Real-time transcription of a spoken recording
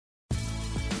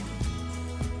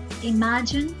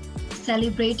Imagine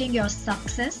celebrating your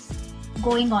success,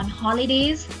 going on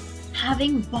holidays,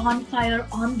 having bonfire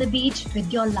on the beach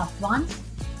with your loved ones.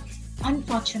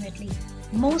 Unfortunately,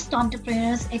 most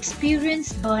entrepreneurs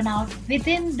experience burnout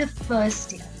within the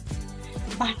first year.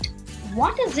 But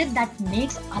what is it that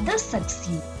makes others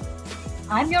succeed?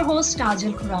 I'm your host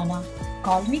Kajal Khurana.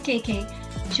 Call me KK.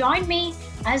 Join me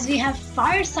as we have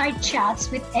fireside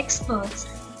chats with experts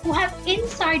who have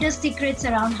insider secrets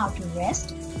around how to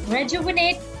rest,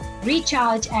 rejuvenate,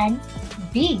 recharge, and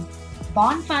be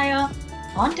bonfire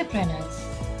entrepreneurs.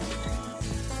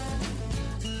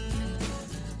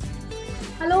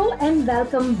 Hello and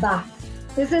welcome back.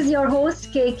 This is your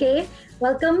host KK.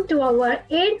 Welcome to our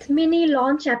 8th mini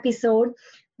launch episode.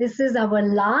 This is our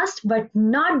last but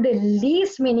not the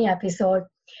least mini episode.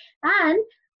 And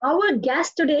our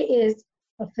guest today is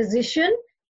a physician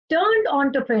turned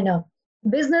entrepreneur,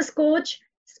 business coach,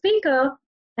 speaker,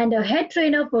 and a head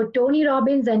trainer for Tony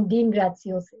Robbins and Dean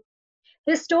Graziosi.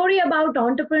 His story about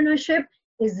entrepreneurship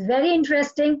is very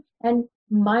interesting and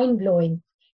mind-blowing.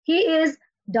 He is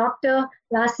Dr.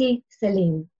 Vasi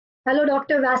Salim. Hello,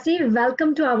 Dr. Vasi.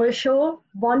 Welcome to our show,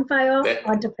 Bonfire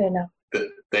Entrepreneur.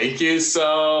 Thank you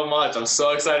so much. I'm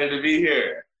so excited to be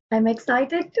here. I'm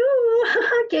excited too.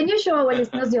 Can you show our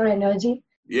listeners your energy?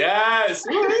 Yes.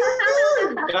 Hopefully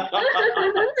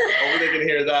they can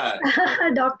hear that.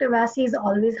 Dr. Vasi is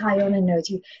always high on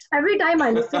energy. Every time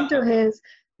I listen to his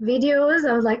videos,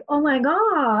 I was like, oh my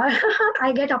God,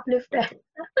 I get uplifted.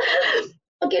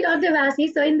 Okay, Dr.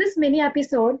 Vasi, so in this mini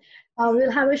episode,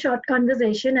 we'll have a short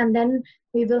conversation and then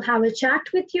we will have a chat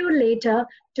with you later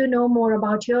to know more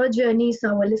about your journey so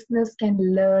our listeners can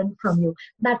learn from you.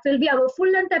 That will be our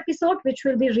full-length episode, which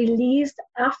will be released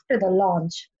after the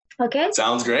launch. Okay?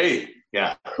 Sounds great.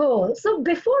 Yeah. Cool. So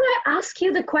before I ask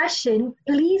you the question,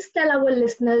 please tell our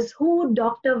listeners who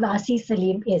Dr. Vasi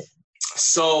Salim is.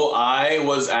 So I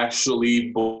was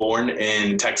actually born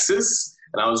in Texas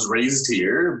and I was raised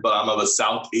here, but I'm of a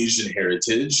South Asian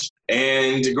heritage.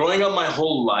 And growing up my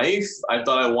whole life, I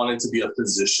thought I wanted to be a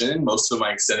physician. Most of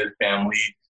my extended family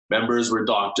members were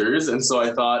doctors. And so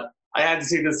I thought I had to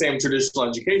take the same traditional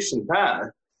education path.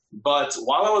 But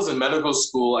while I was in medical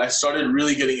school, I started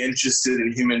really getting interested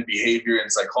in human behavior and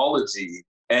psychology.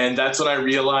 And that's when I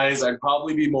realized I'd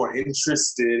probably be more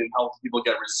interested in helping people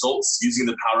get results using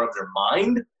the power of their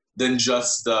mind than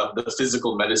just the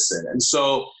physical medicine. And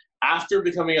so after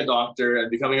becoming a doctor and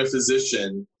becoming a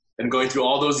physician and going through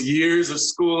all those years of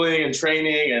schooling and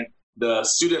training and the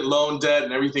student loan debt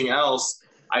and everything else,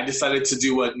 I decided to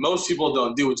do what most people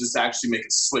don't do, which is to actually make a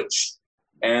switch.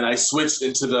 And I switched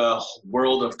into the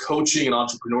world of coaching and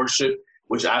entrepreneurship,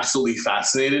 which absolutely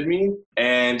fascinated me.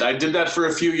 And I did that for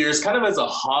a few years, kind of as a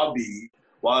hobby,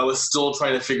 while I was still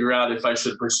trying to figure out if I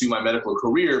should pursue my medical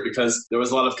career, because there was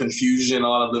a lot of confusion, a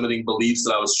lot of limiting beliefs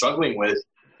that I was struggling with.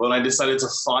 When I decided to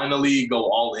finally go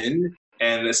all in,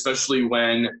 and especially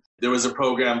when there was a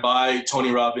program by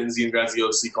Tony Robbins, Dean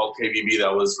Graziosi called KBB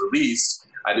that was released,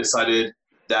 I decided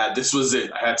that this was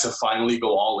it. I had to finally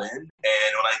go all in. And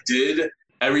when I did,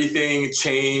 everything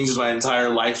changed. My entire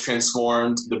life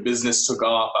transformed. The business took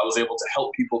off. I was able to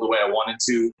help people the way I wanted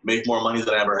to, make more money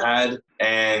than I ever had.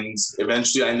 And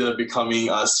eventually I ended up becoming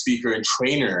a speaker and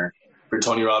trainer for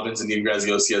Tony Robbins and Dean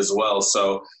Graziosi as well.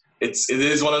 So it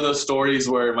is one of those stories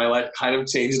where my life kind of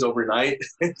changed overnight.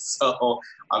 So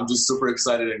I'm just super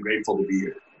excited and grateful to be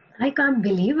here. I can't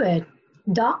believe it.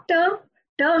 Doctor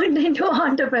turned into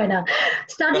entrepreneur,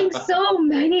 studying so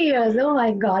many years. Oh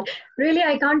my God. Really,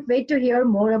 I can't wait to hear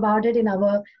more about it in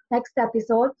our next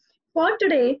episode. For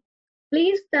today,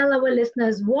 please tell our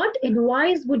listeners, what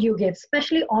advice would you give,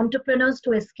 especially entrepreneurs,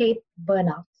 to escape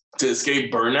burnout? To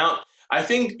escape burnout? I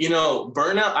think,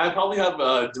 burnout, I probably have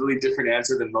a really different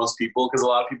answer than most people because a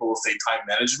lot of people will say time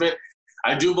management.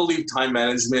 I do believe time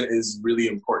management is really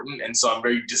important. And so I'm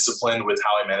very disciplined with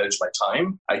how I manage my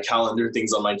time. I calendar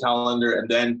things on my calendar and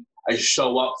then I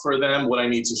show up for them when I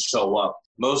need to show up.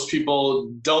 Most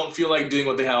people don't feel like doing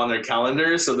what they have on their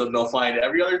calendar, so then they'll find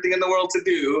every other thing in the world to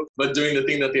do, but doing the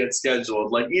thing that they had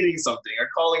scheduled, like eating something or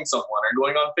calling someone or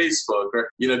going on Facebook or,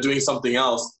 doing something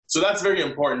else. So that's very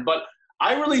important. But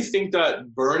I really think that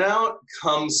burnout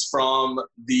comes from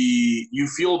you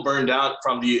feel burned out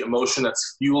from the emotion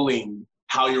that's fueling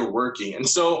how you're working. And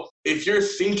so if you're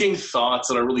thinking thoughts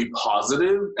that are really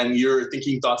positive and you're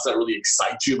thinking thoughts that really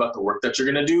excite you about the work that you're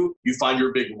going to do, you find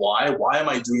your big why. Why am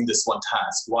I doing this one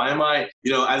task? Why am I,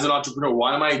 as an entrepreneur,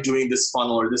 why am I doing this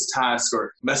funnel or this task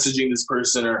or messaging this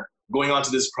person or going on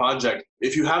to this project?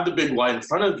 If you have the big why in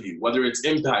front of you, whether it's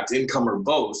impact, income, or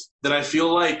both, then I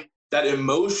feel like that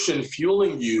emotion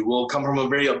fueling you will come from a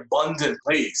very abundant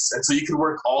place. And so you can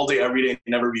work all day, every day, and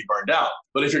never be burned out.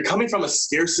 But if you're coming from a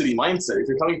scarcity mindset, if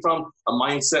you're coming from a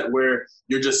mindset where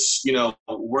you're just,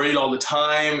 worried all the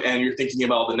time and you're thinking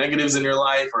about all the negatives in your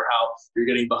life or how you're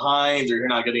getting behind or you're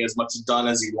not getting as much done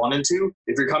as you wanted to,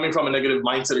 if you're coming from a negative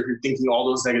mindset, if you're thinking all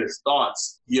those negative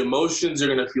thoughts, the emotions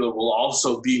you're going to feel will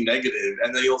also be negative,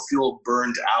 and then you'll feel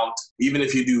burned out even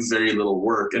if you do very little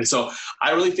work. And so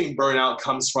I really think burnout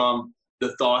comes from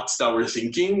the thoughts that we're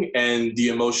thinking and the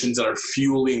emotions that are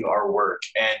fueling our work.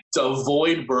 And to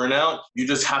avoid burnout, you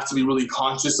just have to be really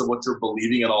conscious of what you're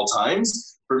believing at all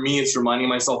times. For me, it's reminding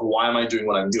myself, why am I doing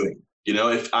what I'm doing?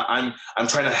 If I'm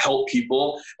trying to help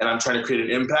people and I'm trying to create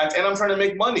an impact and I'm trying to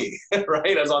make money,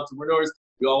 right? As entrepreneurs,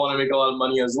 we all want to make a lot of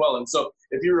money as well. And so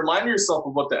if you remind yourself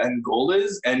of what the end goal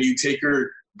is and you take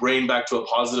your brain back to a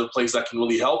positive place, that can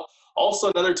really help.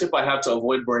 Also, another tip I have to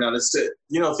avoid burnout is to,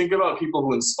 think about people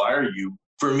who inspire you.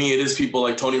 For me, it is people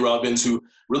like Tony Robbins who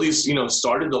really,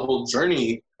 started the whole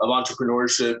journey of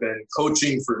entrepreneurship and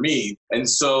coaching for me. And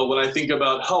so when I think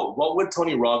about, what would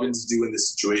Tony Robbins do in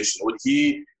this situation? Would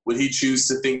he choose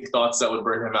to think thoughts that would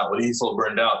burn him out? Would he feel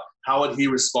burned out? How would he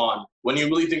respond? When you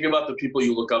really think about the people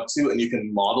you look up to and you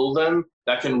can model them,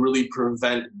 that can really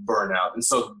prevent burnout. And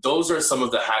so those are some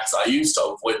of the hacks I use to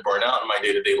avoid burnout in my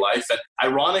day-to-day life. And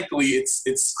ironically,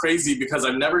 it's crazy because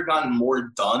I've never gotten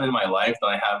more done in my life than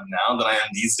I have now, than I am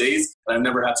these days. And I've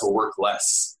never had to work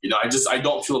less. I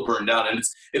don't feel burned out. And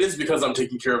it is because I'm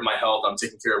taking care of my health, I'm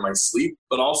taking care of my sleep,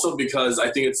 but also because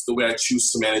I think it's the way I choose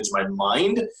to manage my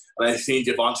mind. And I think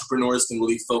if entrepreneurs can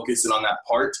really focus in on that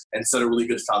part and set a really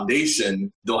good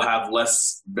foundation, they'll have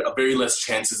very less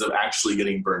chances of actually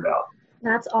getting burned out.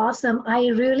 That's awesome. I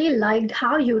really liked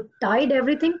how you tied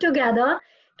everything together,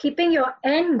 keeping your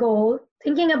end goal,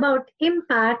 thinking about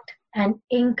impact and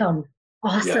income.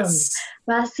 Awesome. Yes.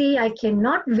 Vasi, I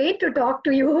cannot wait to talk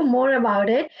to you more about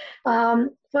it.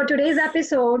 For today's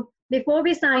episode, before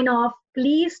we sign off,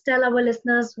 please tell our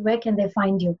listeners where can they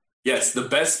find you. Yes, the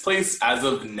best place as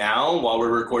of now, while we're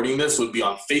recording this, would be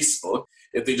on Facebook.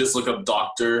 If they just look up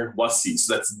Dr. Wasi,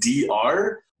 so that's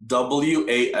DrWasi.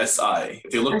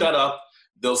 If they look that up,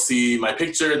 they'll see my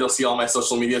picture, they'll see all my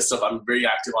social media stuff. I'm very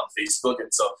active on Facebook,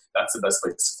 and so that's the best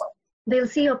place to find me. They'll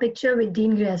see your picture with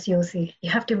Dean Graziosi.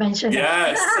 You have to mention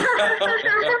yes.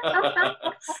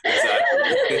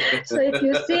 Exactly. So if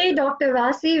you see Dr.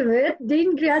 Vasi with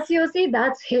Dean Graziosi,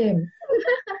 that's him.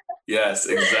 Yes,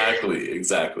 exactly.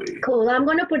 Cool. I'm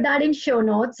going to put that in show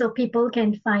notes so people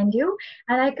can find you.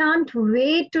 And I can't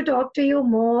wait to talk to you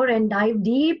more and dive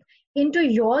deep into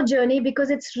your journey, because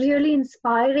it's really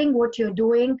inspiring what you're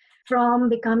doing, from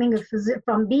being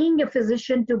a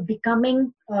physician to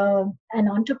becoming an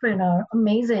entrepreneur.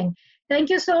 Amazing. Thank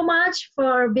you so much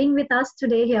for being with us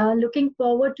today here. Looking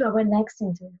forward to our next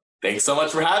interview. Thanks so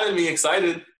much for having me.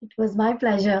 Excited. It was my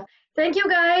pleasure. Thank you,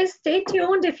 guys. Stay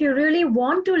tuned if you really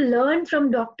want to learn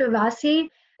from Dr. Vasi,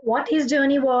 what his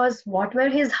journey was, what were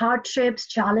his hardships,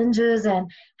 challenges,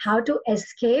 and how to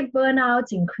escape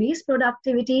burnouts, increase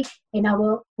productivity in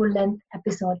our full-length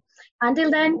episode. Until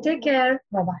then, take care.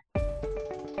 Bye-bye.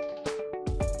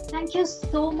 Thank you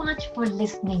so much for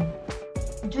listening.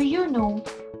 Do you know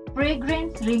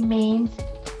fragrance remains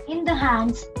in the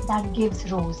hands that gives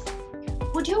rose?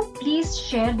 Would you please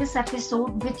share this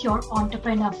episode with your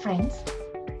entrepreneur friends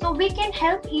so we can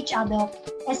help each other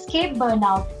escape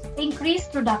burnout, increase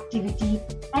productivity,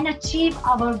 and achieve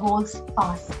our goals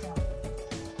faster.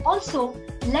 Also,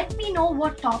 let me know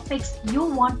what topics you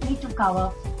want me to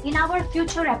cover in our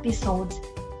future episodes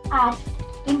at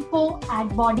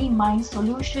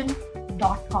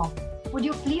info@bodymindsolution.com. Would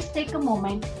you please take a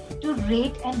moment to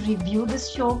rate and review this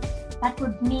show? That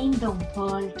would mean the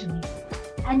world to me.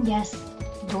 And yes,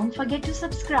 don't forget to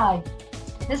subscribe.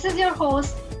 This is your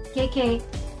host, KK.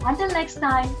 Until next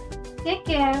time, take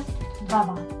care.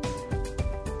 Bye-bye.